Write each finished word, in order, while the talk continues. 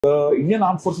The Indian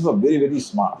armed forces are very, very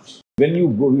smart. When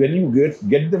you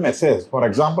get them assessed, for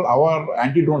example, our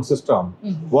anti-drone system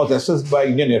was assessed by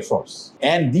Indian Air Force.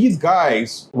 And these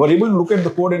guys were able to look at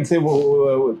the code and say,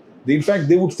 in fact,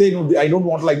 they would say, no, I don't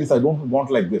want like this, I don't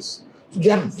want like this. So they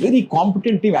are very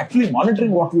competent team actually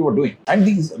monitoring what we were doing. And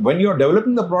when you're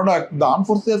developing the product, the armed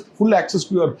forces has full access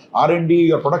to your R&D,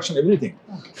 your production, everything.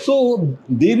 So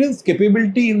there is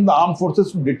capability in the armed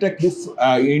forces to detect this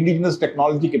indigenous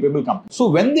technology capable company. So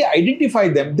when they identify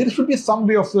them, there should be some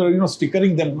way of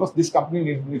stickering them, because this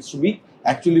company needs to be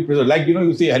actually preserved. Like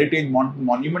you say heritage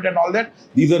monument and all that.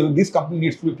 This company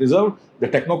needs to be preserved. The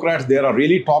technocrats, they are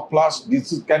really top class.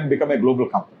 This can become a global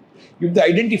company. If they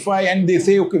identify and they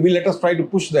say, okay, let us try to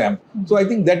push them. So I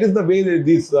think that is the way that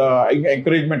this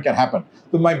encouragement can happen.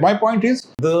 So my point is,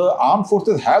 the armed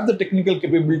forces have the technical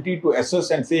capability to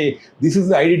assess and say, this is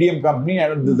the IDDM company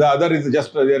and the other is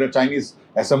just they're a Chinese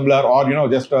assembler or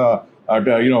just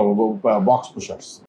box pushers.